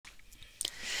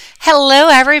Hello,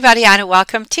 everybody, and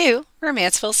welcome to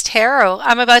Romanceful's Tarot.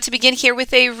 I'm about to begin here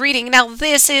with a reading. Now,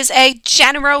 this is a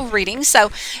general reading,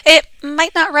 so it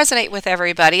might not resonate with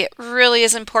everybody. It really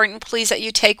is important, please, that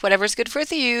you take whatever's good for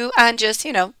you and just,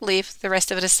 leave the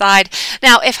rest of it aside.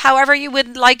 Now, if, however, you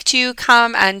would like to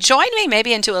come and join me,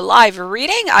 maybe into a live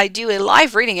reading, I do a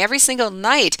live reading every single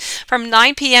night from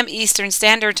 9 p.m. Eastern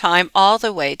Standard Time all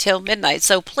the way till midnight.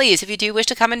 So please, if you do wish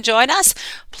to come and join us,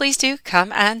 please do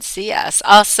come and see us.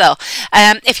 Also,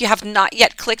 if you have not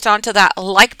yet clicked onto that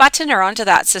like button or onto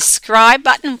that subscribe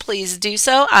button, please do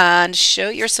so and show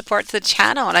your support to the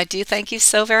channel. And I do thank you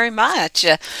so very much.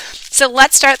 So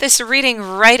let's start this reading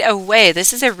right away.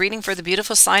 This is a reading for the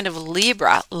beautiful sign of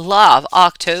Libra, Love,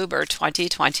 October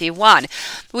 2021.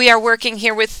 We are working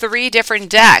here with 3 different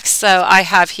decks. So I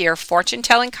have here fortune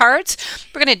telling cards.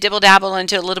 We're going to dibble dabble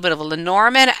into a little bit of a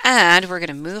Lenormand, and we're going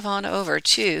to move on over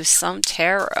to some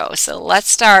tarot. So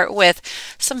let's start with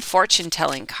some fortune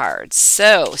telling cards.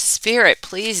 So Spirit,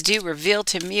 please do reveal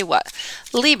to me what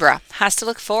Libra has to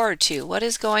look forward to. What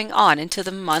is going on into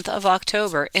the month of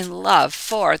October in love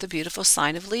for the beautiful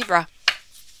sign of Libra?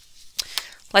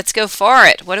 Let's go for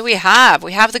it. What do we have?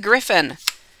 We have the Griffin.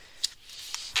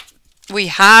 We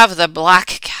have the Black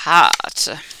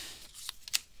Cat.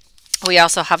 We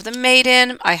also have the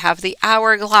Maiden. I have the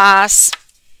Hourglass.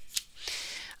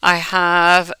 I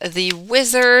have the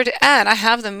Wizard, and I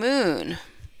have the Moon.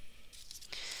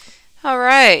 All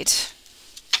right.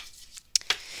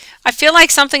 I feel like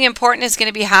something important is going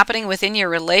to be happening within your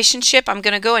relationship. I'm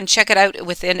going to go and check it out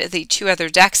within the 2 other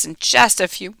decks in just a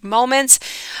few moments.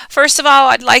 First of all,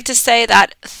 I'd like to say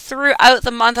that throughout the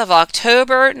month of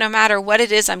October, no matter what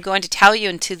it is I'm going to tell you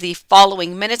into the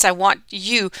following minutes, I want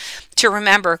you to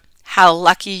remember how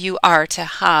lucky you are to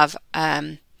have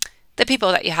the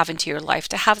people that you have into your life,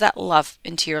 to have that love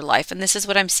into your life. And this is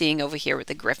what I'm seeing over here with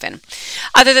the Griffin.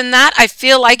 Other than that, I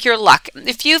feel like your luck.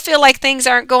 If you feel like things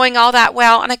aren't going all that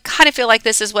well, and I kind of feel like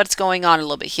this is what's going on a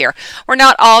little bit here. We're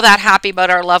not all that happy about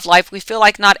our love life. We feel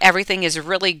like not everything is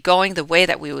really going the way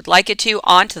that we would like it to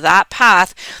onto that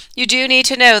path. You do need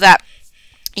to know that,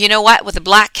 you know what, with the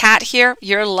Black Cat here,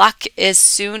 your luck is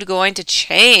soon going to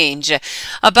change.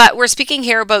 But we're speaking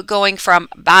here about going from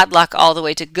bad luck all the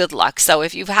way to good luck. So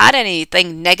if you've had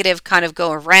anything negative kind of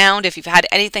go around, if you've had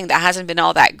anything that hasn't been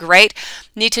all that great,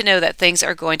 need to know that things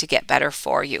are going to get better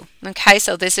for you. Okay,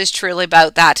 so this is truly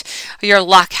about that, your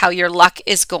luck, how your luck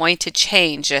is going to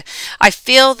change. I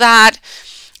feel that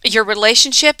your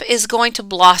relationship is going to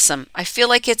blossom. I feel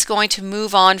like it's going to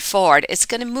move on forward. It's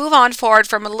going to move on forward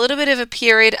from a little bit of a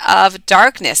period of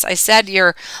darkness. I said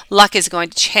your luck is going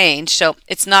to change, so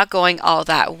it's not going all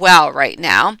that well right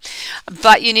now.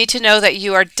 But you need to know that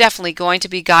you are definitely going to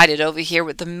be guided over here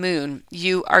with the Moon.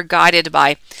 You are guided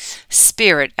by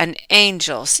Spirit and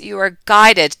angels. You are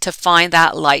guided to find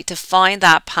that light, to find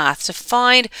that path, to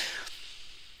find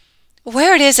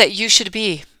where it is that you should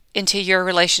be into your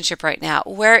relationship right now.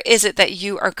 Where is it that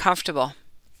you are comfortable?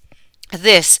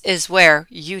 This is where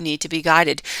you need to be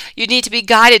guided. You need to be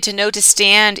guided to know to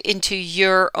stand into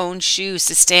your own shoes,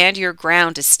 to stand your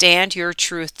ground, to stand your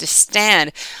truth, to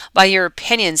stand by your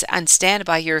opinions and stand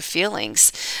by your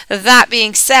feelings. That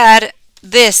being said,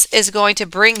 this is going to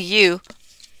bring you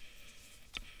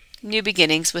new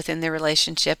beginnings within the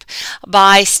relationship.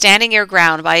 By standing your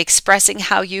ground, by expressing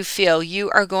how you feel,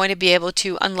 you are going to be able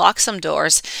to unlock some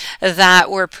doors that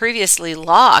were previously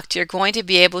locked. You're going to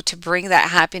be able to bring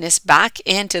that happiness back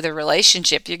into the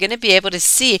relationship. You're going to be able to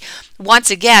see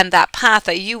once again that path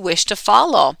that you wish to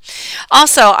follow.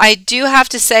 Also, I do have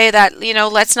to say that,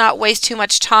 let's not waste too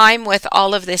much time with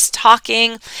all of this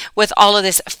talking, with all of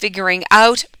this figuring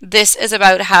out. This is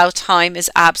about how time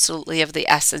is absolutely of the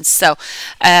essence. So,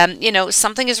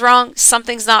 something is wrong,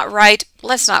 something's not right.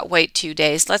 Let's not wait 2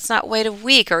 days. Let's not wait a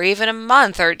week or even a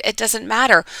month, or it doesn't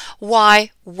matter.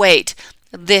 Why wait?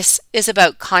 This is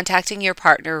about contacting your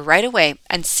partner right away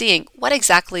and seeing what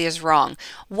exactly is wrong,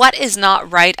 what is not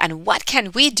right, and what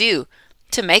can we do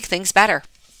to make things better.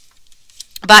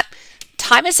 But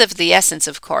time is of the essence,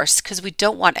 of course, because we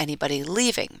don't want anybody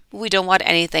leaving. We don't want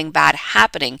anything bad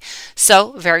happening.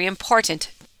 So very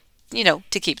important,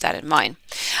 to keep that in mind.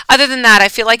 Other than that, I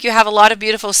feel like you have a lot of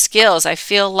beautiful skills. I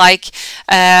feel like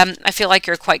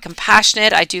you're quite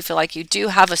compassionate. I do feel like you do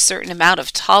have a certain amount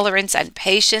of tolerance and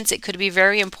patience. It could be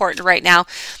very important right now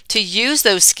to use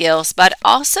those skills, but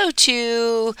also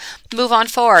to move on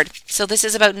forward. So this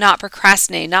is about not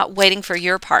procrastinating, not waiting for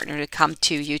your partner to come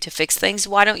to you to fix things.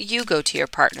 Why don't you go to your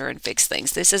partner and fix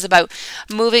things? This is about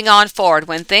moving on forward.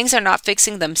 When things are not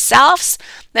fixing themselves,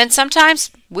 then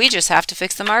sometimes We just have to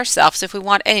fix them ourselves if we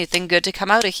want anything good to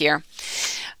come out of here.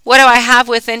 What do I have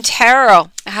within tarot?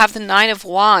 I have the Nine of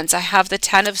Wands. I have the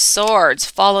Ten of Swords,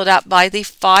 followed up by the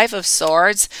Five of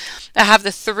Swords. I have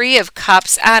the Three of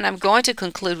Cups, and I'm going to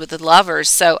conclude with the Lovers.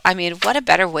 So, I mean, what a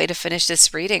better way to finish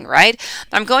this reading, right?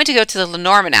 I'm going to go to the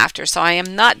Lenormand after, so I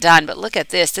am not done. But look at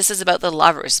this. This is about the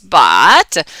Lovers.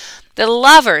 But the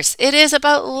Lovers, it is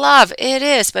about love. It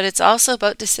is, but it's also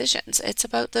about decisions. It's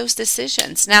about those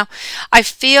decisions. Now, I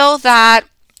feel that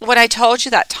when I told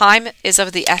you that time is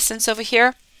of the essence over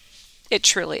here, it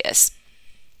truly is.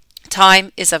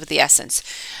 Time is of the essence.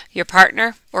 Your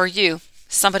partner or you,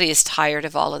 somebody is tired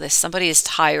of all of this. Somebody is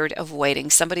tired of waiting.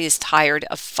 Somebody is tired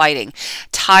of fighting.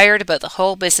 Tired about the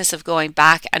whole business of going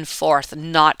back and forth,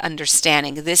 not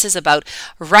understanding. This is about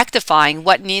rectifying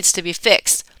what needs to be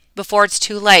fixed before it's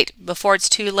too late. Before it's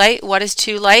too late, what is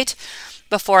too late?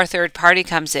 Before a third party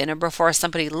comes in or before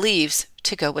somebody leaves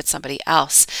to go with somebody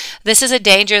else. This is a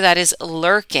danger that is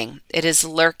lurking. It is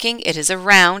lurking. It is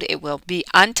around. It will be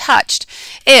untouched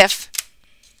if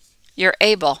you're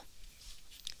able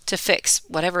to fix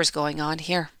whatever is going on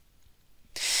here.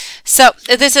 So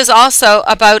this is also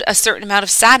about a certain amount of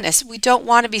sadness. We don't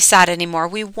want to be sad anymore.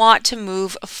 We want to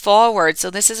move forward. So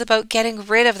this is about getting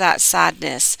rid of that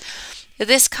sadness.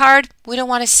 This card, we don't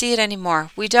want to see it anymore.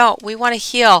 We don't. We want to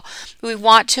heal. We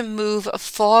want to move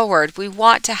forward. We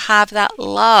want to have that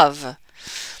love.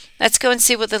 Let's go and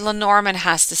see what the Lenormand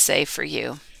has to say for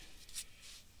you.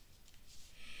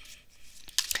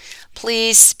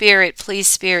 Please, Spirit,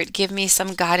 give me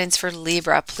some guidance for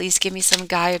Libra. Please give me some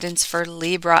guidance for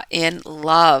Libra in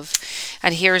love.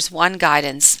 And here's one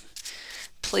guidance.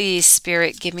 Please,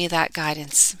 Spirit, give me that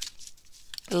guidance.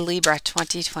 Libra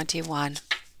 2021.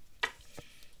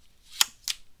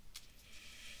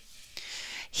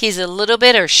 He's a little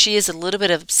bit, or she is a little bit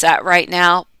upset right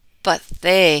now, but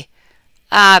they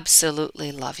absolutely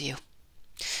love you.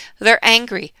 They're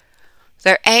angry.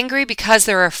 They're angry because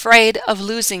they're afraid of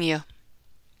losing you.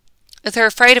 They're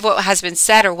afraid of what has been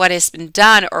said or what has been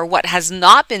done or what has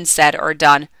not been said or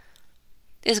done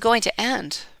is going to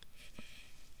end.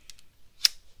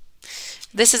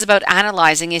 This is about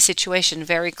analyzing a situation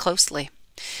very closely.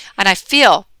 And I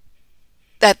feel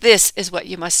that this is what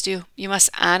you must do. You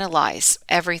must analyze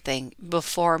everything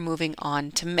before moving on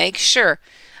to make sure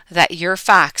that your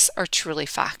facts are truly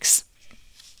facts.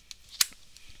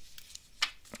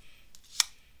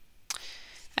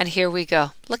 And here we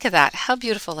go. Look at that. How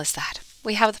beautiful is that?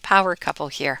 We have the power couple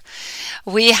here.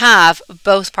 We have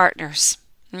both partners.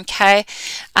 Okay.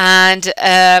 And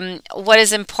what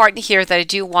is important here that I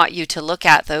do want you to look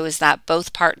at, though, is that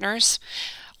both partners,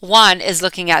 one is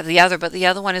looking at the other, but the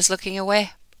other one is looking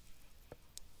away.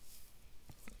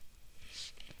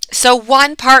 So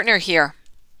one partner here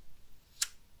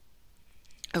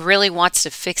really wants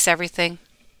to fix everything,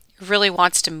 really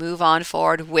wants to move on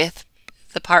forward with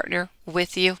the partner,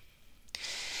 with you.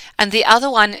 And the other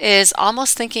one is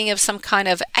almost thinking of some kind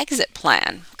of exit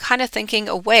plan, kind of thinking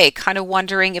away, kind of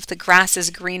wondering if the grass is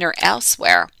greener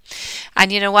elsewhere.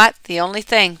 And you know what? The only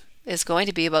thing is going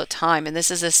to be about time. And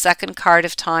this is the second card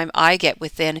of time I get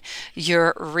within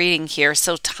your reading here.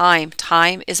 So time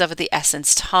is of the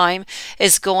essence. Time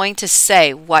is going to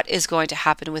say what is going to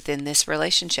happen within this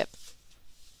relationship.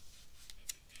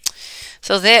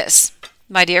 So this,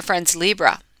 my dear friends,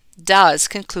 Libra, does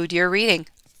conclude your reading.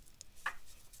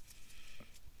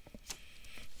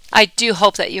 I do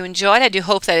hope that you enjoyed. I do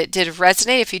hope that it did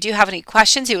resonate. If you do have any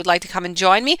questions, you would like to come and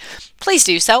join me, please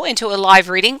do so into a live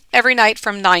reading every night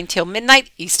from 9 till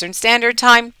midnight Eastern Standard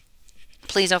Time.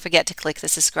 Please don't forget to click the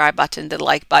subscribe button, the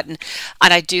like button.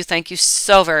 And I do thank you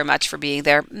so very much for being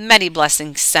there. Many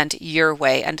blessings sent your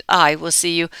way. And I will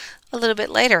see you a little bit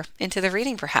later into the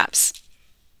reading perhaps.